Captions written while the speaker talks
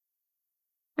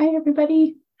Hi,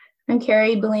 everybody. I'm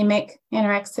Carrie, bulimic,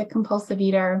 anorexic, compulsive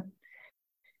eater.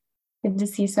 Good to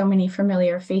see so many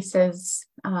familiar faces.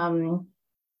 And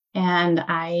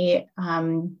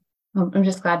I'm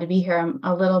just glad to be here. I'm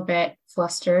a little bit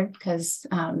flustered because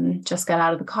just got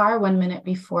out of the car 1 minute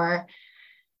before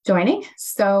joining.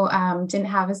 So didn't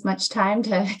have as much time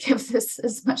to give this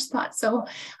as much thought. So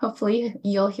hopefully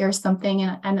you'll hear something.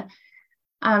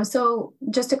 So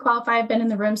just to qualify, I've been in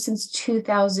the room since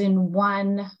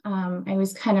 2001. I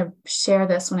always kind of share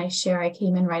this when I share. I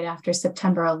came in right after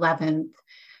September 11th,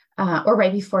 or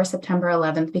right before September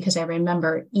 11th, because I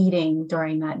remember eating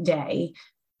during that day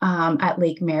at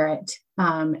Lake Merritt,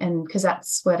 and because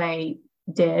that's what I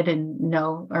did and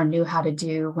knew how to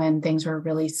do when things were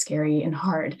really scary and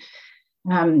hard.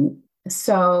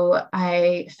 So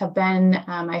I have been,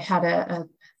 I had a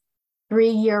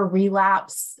 3-year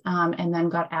relapse, and then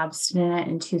got abstinent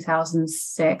in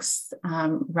 2006,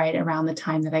 right around the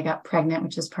time that I got pregnant,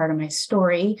 which is part of my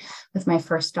story with my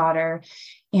first daughter.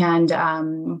 And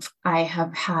I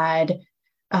have had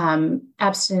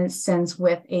abstinence since,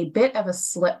 with a bit of a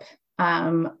slip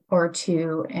or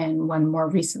two, and one more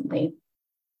recently.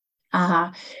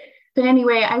 But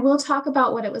anyway, I will talk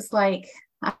about what it was like,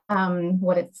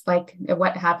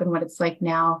 what happened, what it's like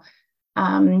now.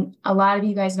 A lot of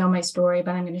you guys know my story,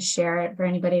 but I'm going to share it for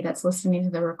anybody that's listening to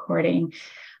the recording.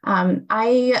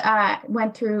 I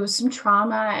went through some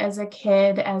trauma as a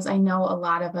kid, as I know a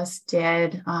lot of us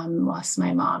did. Lost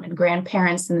my mom and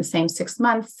grandparents in the same 6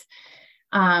 months.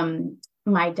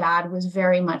 My dad was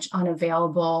very much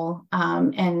unavailable.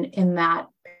 And in that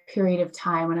period of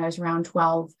time, when I was around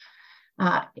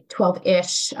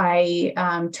 12-ish,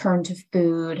 I turned to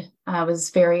food. I was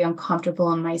very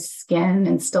uncomfortable in my skin,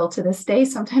 and still to this day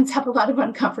sometimes have a lot of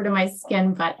uncomfort in my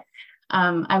skin, but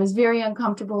I was very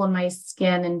uncomfortable in my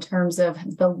skin in terms of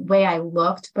the way I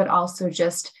looked, but also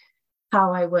just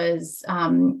how I was,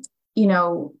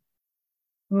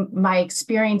 my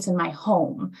experience in my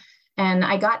home. And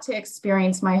I got to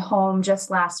experience my home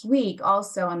just last week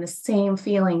also, and the same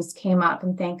feelings came up,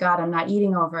 and thank God I'm not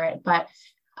eating over it. But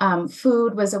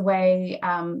food was a way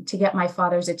to get my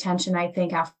father's attention. I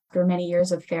think after many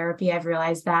years of therapy, I've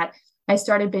realized that. I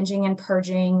started binging and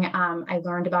purging. I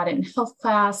learned about it in health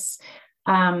class.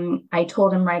 I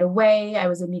told him right away. I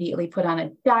was immediately put on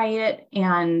a diet,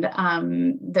 and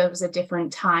that was a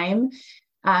different time.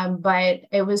 But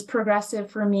it was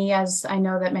progressive for me, as I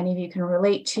know that many of you can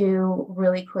relate to.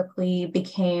 Really quickly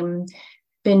became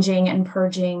binging and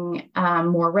purging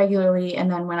more regularly.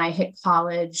 And then when I hit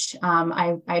college,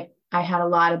 I had a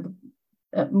lot of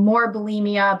more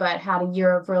bulimia, but had a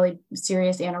year of really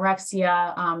serious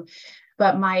anorexia.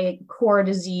 But my core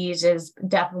disease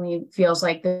definitely feels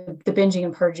like the binging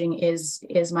and purging is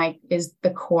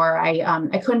the core.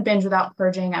 I couldn't binge without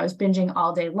purging. I was binging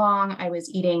all day long. I was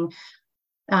eating,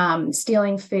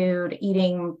 stealing food,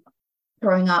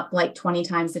 throwing up like 20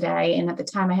 times a day. And at the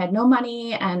time I had no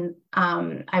money, and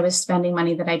I was spending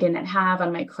money that I didn't have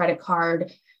on my credit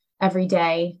card every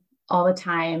day, all the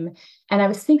time. And I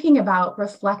was thinking about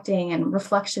reflecting, and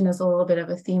reflection is a little bit of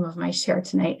a theme of my share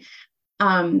tonight.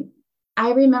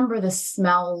 I remember the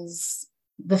smells,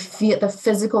 the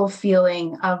physical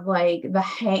feeling of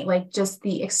just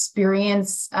the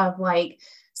experience of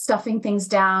stuffing things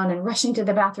down and rushing to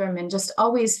the bathroom, and just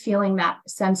always feeling that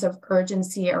sense of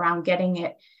urgency around getting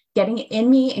it in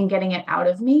me and getting it out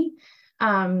of me,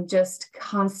 just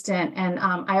constant. And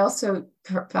I also,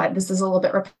 this is a little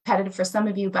bit repetitive for some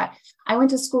of you, but I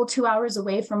went to school 2 hours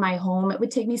away from my home. It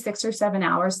would take me 6 or 7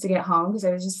 hours to get home, because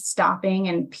I was just stopping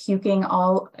and puking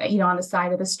all, on the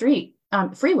side of the street,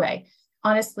 freeway,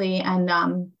 honestly. And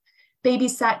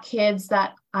babysat kids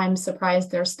that I'm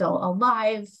surprised they're still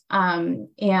alive,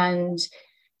 and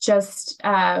just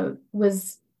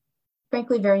was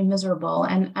frankly very miserable.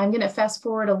 And I'm going to fast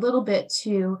forward a little bit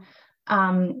to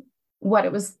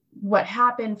what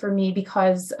happened for me,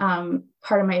 because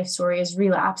part of my story is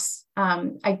relapse.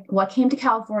 I came to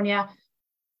California,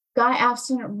 got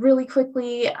abstinent really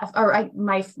quickly,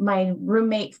 my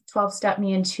roommate 12-stepped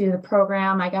me into the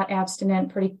program. I got abstinent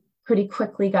pretty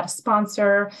quickly, got a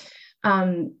sponsor.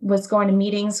 Was going to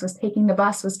meetings, was taking the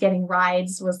bus, was getting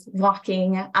rides, was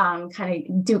walking,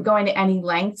 going to any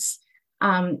lengths,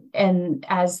 and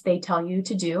as they tell you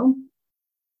to do.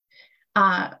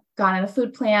 Got on a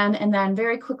food plan, and then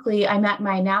very quickly I met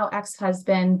my now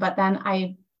ex-husband. But then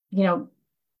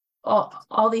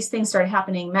all these things started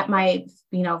happening. Met my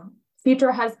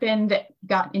future husband,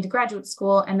 got into graduate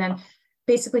school, and then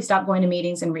basically stopped going to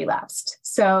meetings and relapsed.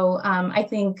 So I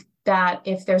think that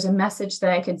if there's a message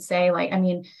that I could say,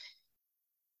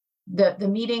 the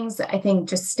meetings, I think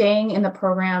just staying in the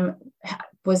program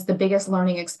was the biggest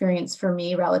learning experience for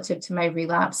me relative to my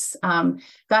relapse.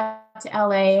 Got to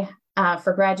LA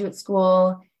for graduate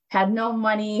school, had no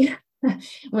money,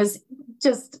 was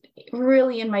just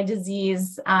really in my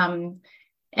disease and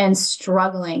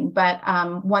struggling. But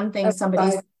one thing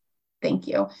thank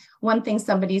you. One thing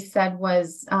somebody said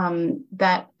was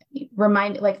that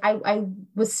I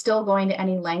was still going to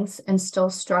any lengths and still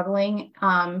struggling.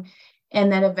 And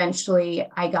then eventually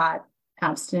I got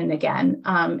abstinent again.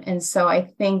 And so I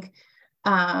think,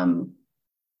 sorry,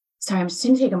 I'm just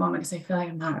going to take a moment because I feel like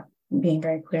I'm not being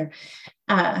very clear.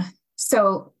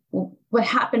 So what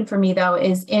happened for me though,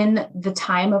 is in the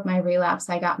time of my relapse,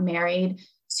 I got married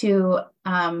to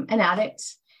an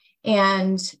addict.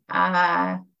 And,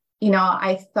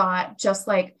 I thought, just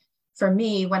like for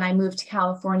me, when I moved to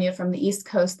California from the East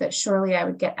Coast, that surely I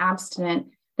would get abstinent,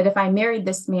 that if I married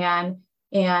this man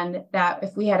and that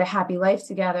if we had a happy life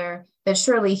together, that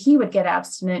surely he would get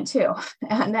abstinent too.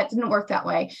 And that didn't work that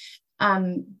way.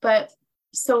 But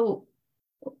so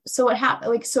what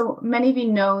happened, so many of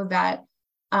you know that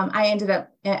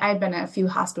I'd been in a few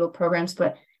hospital programs,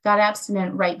 but got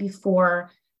abstinent right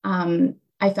before I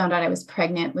found out I was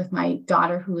pregnant with my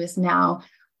daughter, who is now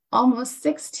almost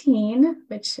 16,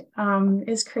 which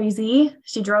is crazy.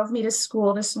 She drove me to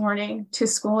school this morning, she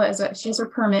has her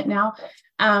permit now.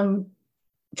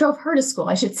 Drove her to school,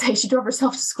 I should say. She drove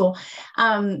herself to school.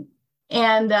 It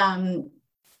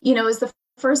was the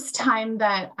first time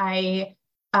that I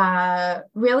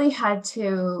really had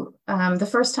to, the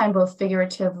first time both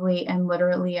figuratively and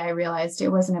literally, I realized it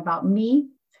wasn't about me.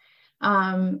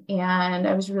 And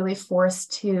I was really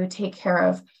forced to take care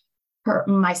of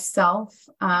myself,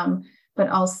 but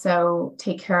also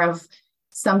take care of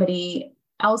somebody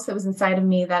else that was inside of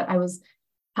me that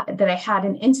I had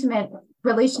an intimate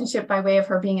relationship by way of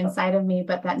her being inside of me,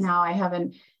 but that now I have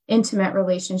an intimate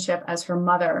relationship as her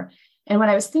mother. And when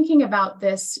I was thinking about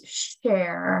this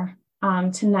share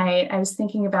tonight, I was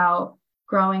thinking about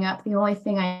growing up. The only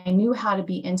thing I knew how to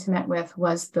be intimate with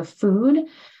was the food.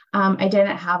 I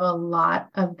didn't have a lot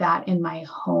of that in my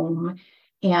home.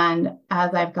 And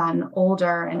as I've gotten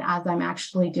older and as I'm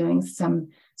actually doing some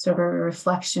sort of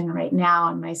reflection right now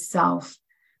on myself,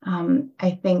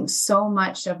 I think so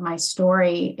much of my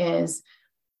story is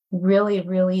really,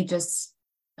 really just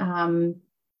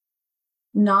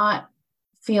not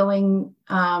feeling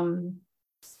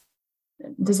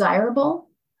desirable.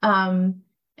 And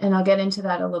I'll get into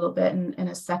that a little bit in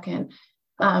a second.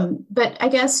 But I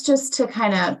guess just to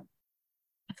kind of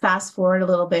fast forward a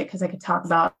little bit, because I could talk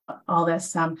about all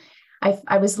this.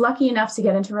 I was lucky enough to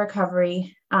get into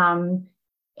recovery and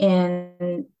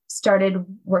started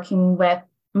working with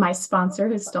my sponsor,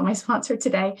 who's still my sponsor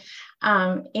today.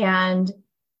 And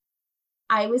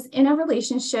I was in a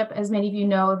relationship, as many of you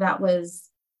know, that was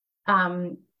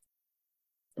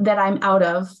that I'm out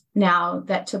of now,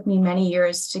 that took me many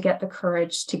years to get the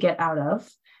courage to get out of.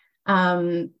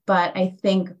 But I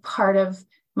think part of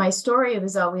my story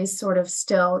was always sort of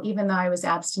still, even though I was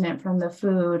abstinent from the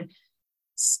food,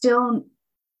 still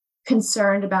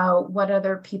concerned about what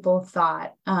other people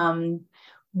thought,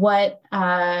 what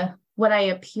I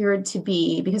appeared to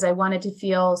be, because I wanted to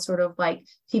feel sort of like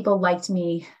people liked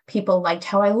me, people liked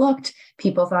how I looked,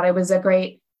 people thought I was a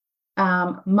great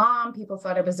mom, people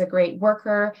thought I was a great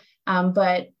worker.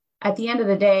 But at the end of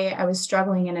the day, I was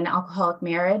struggling in an alcoholic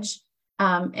marriage.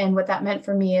 And what that meant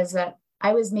for me is that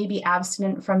I was maybe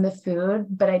abstinent from the food,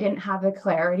 but I didn't have the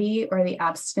clarity or the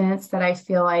abstinence that I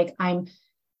feel like I'm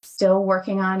still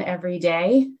working on every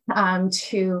day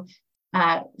to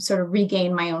sort of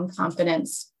regain my own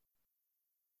confidence.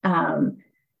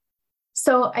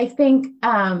 So I think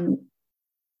I'm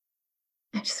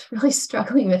just really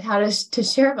struggling with how to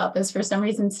share about this for some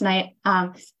reason tonight.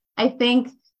 I think,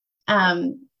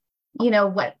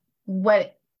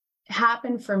 what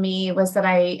happened for me was that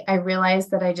I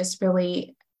realized that I just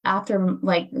really, after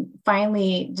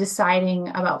finally deciding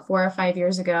about 4 or 5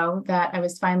 years ago that I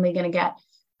was finally going to get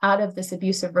out of this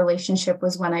abusive relationship,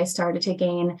 was when I started to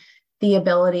gain the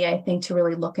ability, I think, to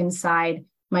really look inside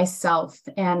myself.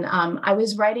 And I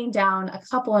was writing down a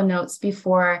couple of notes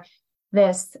before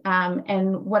this.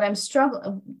 And what I'm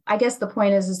struggling, I guess the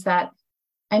point is that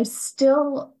I'm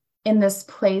still in this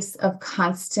place of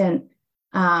constant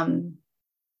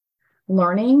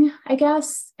learning, I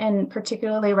guess, and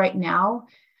particularly right now.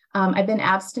 I've been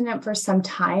abstinent for some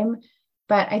time,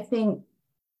 but I think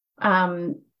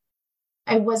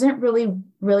I wasn't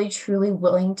really, truly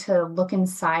willing to look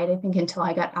inside, I think, until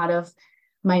I got out of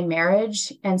my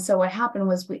marriage. And so what happened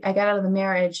was I got out of the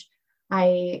marriage.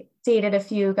 I dated a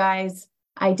few guys.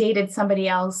 I dated somebody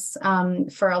else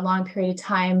for a long period of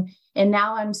time. And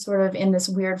now I'm sort of in this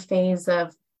weird phase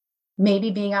of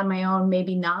maybe being on my own,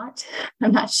 maybe not.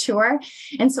 I'm not sure.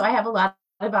 And so I have a lot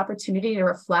of opportunity to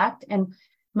reflect. And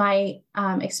my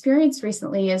experience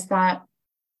recently is that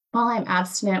while I'm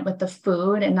abstinent with the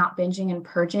food and not binging and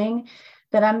purging,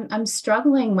 that I'm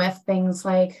struggling with things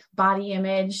like body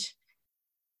image.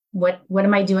 What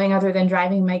am I doing other than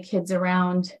driving my kids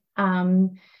around?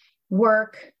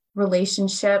 Work,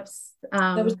 relationships.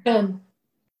 That was good.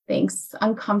 Things,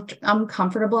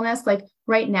 uncomfortableness. Like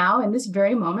right now, in this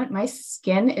very moment, my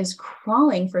skin is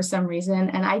crawling for some reason.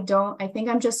 And I think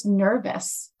I'm just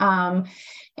nervous. And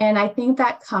I think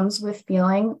that comes with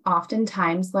feeling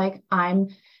oftentimes like I'm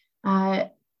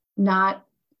not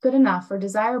good enough or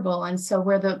desirable. And so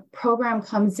where the program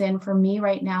comes in for me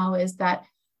right now is that,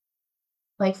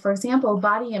 like, for example,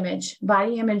 body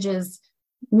images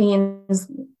means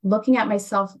looking at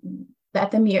myself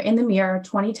in the mirror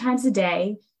 20 times a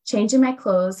day, changing my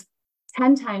clothes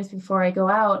 10 times before I go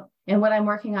out. And what I'm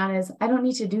working on is I don't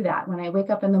need to do that when I wake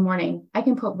up in the morning. I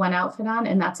can put one outfit on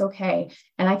and that's okay.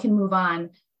 And I can move on.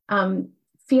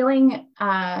 Feeling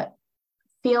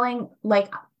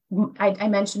like I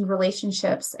mentioned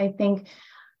relationships. I think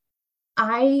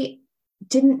I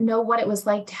didn't know what it was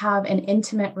like to have an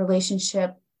intimate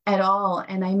relationship at all.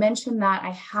 And I mentioned that I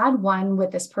had one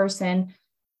with this person,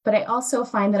 but I also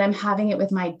find that I'm having it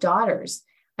with my daughters.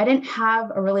 I didn't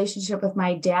have a relationship with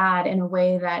my dad in a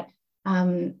way that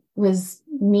was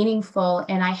meaningful.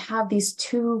 And I have these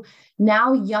two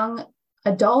now young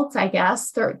adults, I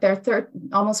guess, they're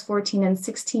almost 14 and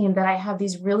 16, that I have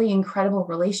these really incredible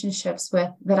relationships with,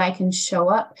 that I can show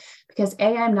up because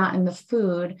A, I'm not in the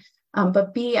food,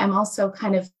 but B, I'm also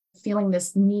kind of feeling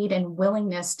this need and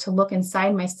willingness to look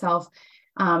inside myself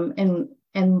and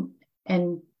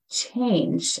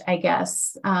change, I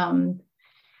guess. And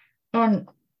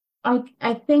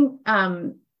I think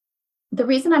the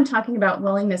reason I'm talking about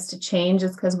willingness to change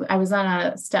is because I was on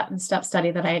a step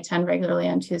study that I attend regularly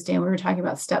on Tuesday, and we were talking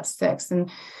about step 6,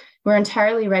 and we're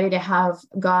entirely ready to have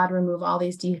God remove all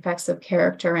these defects of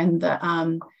character, and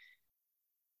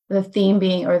the theme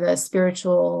being, or the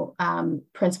spiritual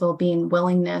principle being,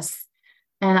 willingness.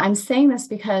 And I'm saying this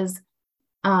because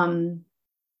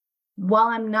while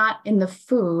I'm not in the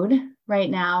food right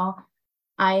now,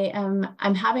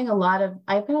 I'm having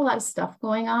I've got a lot of stuff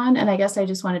going on. And I guess I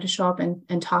just wanted to show up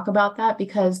and talk about that,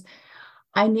 because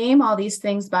I name all these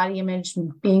things: body image,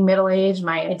 being middle-aged,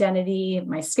 my identity,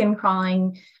 my skin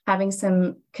crawling, having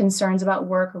some concerns about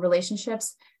work or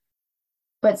relationships,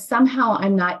 but somehow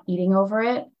I'm not eating over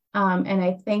it. And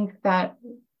I think that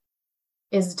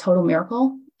is a total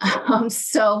miracle.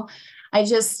 So I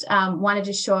just wanted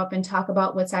to show up and talk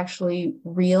about what's actually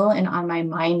real and on my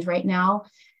mind right now.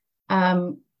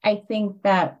 I think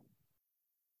that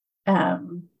for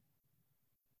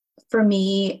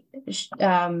me,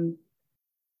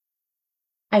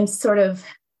 I'm sort of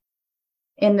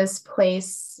in this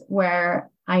place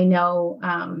where I know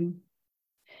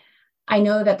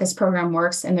that this program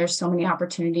works, and there's so many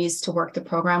opportunities to work the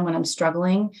program when I'm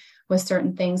struggling with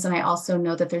certain things. And I also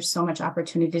know that there's so much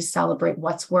opportunity to celebrate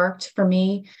what's worked for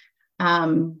me.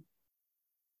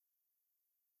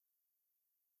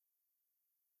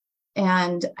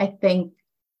 And I think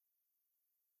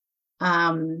I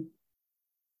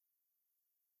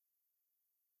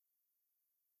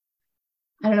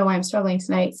don't know why I'm struggling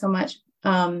tonight so much.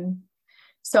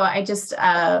 So I just,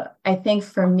 I think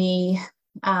for me,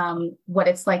 what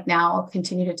it's like now, I'll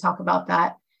continue to talk about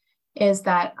that, is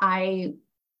that I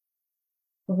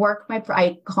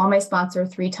call my sponsor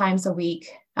 3 times a week.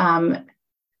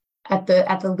 At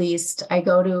the least, I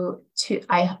go to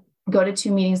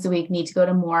 2 meetings a week, need to go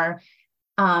to more.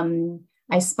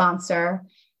 I sponsor,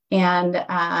 and,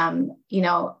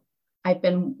 I've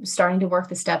been starting to work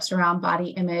the steps around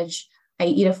body image. I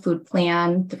eat a food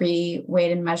plan, 3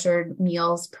 weighed and measured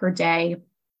meals per day.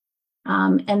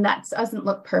 And that doesn't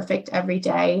look perfect every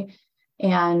day,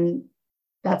 and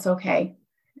that's okay.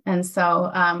 And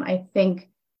so I think,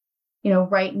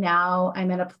 right now I'm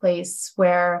in a place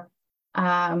where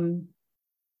I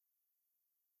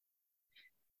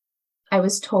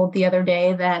was told the other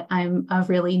day that I'm a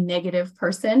really negative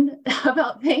person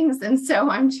about things. And so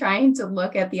I'm trying to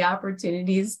look at the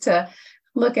opportunities to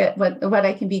look at what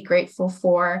I can be grateful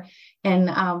for, and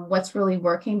what's really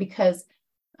working, because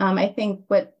I think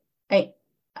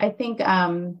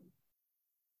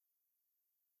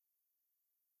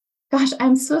gosh,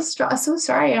 I'm so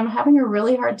sorry. I'm having a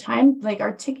really hard time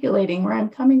articulating where I'm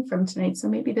coming from tonight. So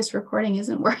maybe this recording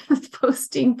isn't worth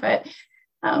posting, but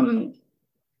I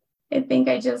think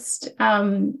I just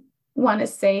want to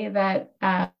say that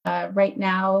right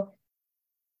now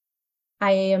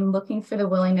I am looking for the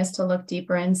willingness to look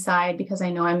deeper inside, because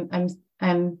I know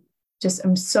I'm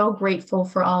so grateful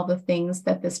for all the things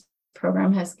that this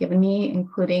program has given me,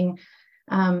 including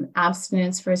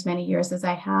abstinence for as many years as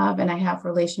I have, and I have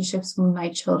relationships with my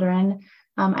children.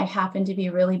 I happen to be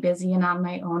really busy and on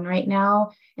my own right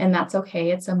now, and that's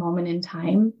okay. It's a moment in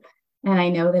time, and I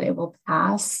know that it will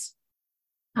pass.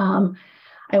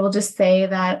 I will just say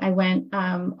that I went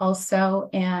also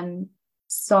and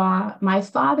saw my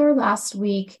father last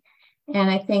week, and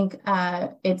I think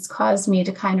it's caused me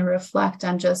to kind of reflect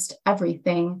on just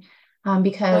everything,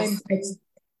 because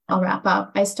I'll wrap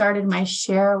up. I started my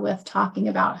share with talking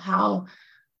about how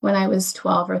when I was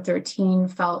 12 or 13,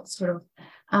 felt sort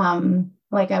of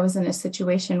like I was in a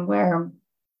situation where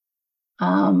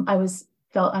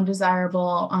felt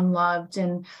undesirable, unloved,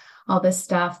 and all this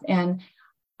stuff. And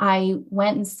I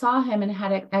went and saw him and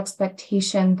had an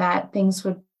expectation that things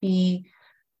would be,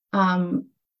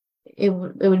 it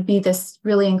would be this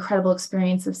really incredible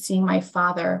experience of seeing my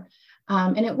father.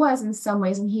 And it was in some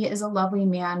ways, and he is a lovely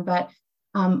man, but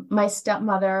my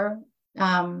stepmother,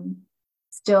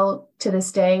 still to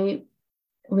this day,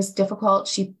 it was difficult.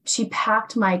 She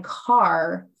packed my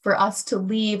car for us to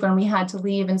leave when we had to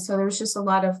leave. And so there was just a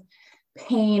lot of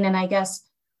pain. And I guess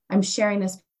I'm sharing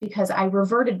this because I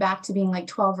reverted back to being like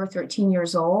 12 or 13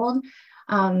 years old.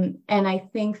 And I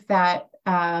think that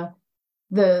what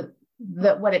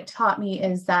it taught me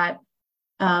is that,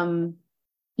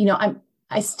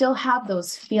 I still have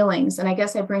those feelings. And I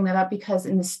guess I bring that up because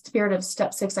in the spirit of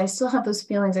step 6, I still have those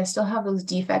feelings. I still have those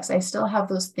defects. I still have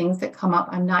those things that come up.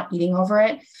 I'm not eating over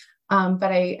it.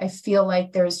 But I feel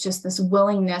like there's just this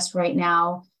willingness right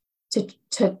now to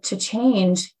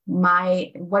change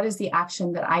what is the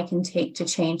action that I can take to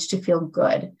change, to feel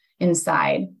good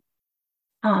inside.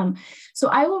 So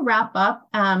I will wrap up.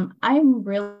 I'm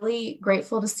really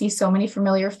grateful to see so many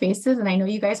familiar faces, and I know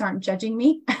you guys aren't judging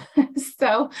me.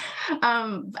 So,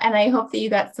 and I hope that you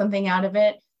got something out of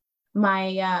it.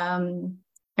 I'm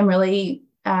really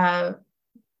glad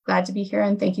to be here,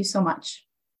 and thank you so much.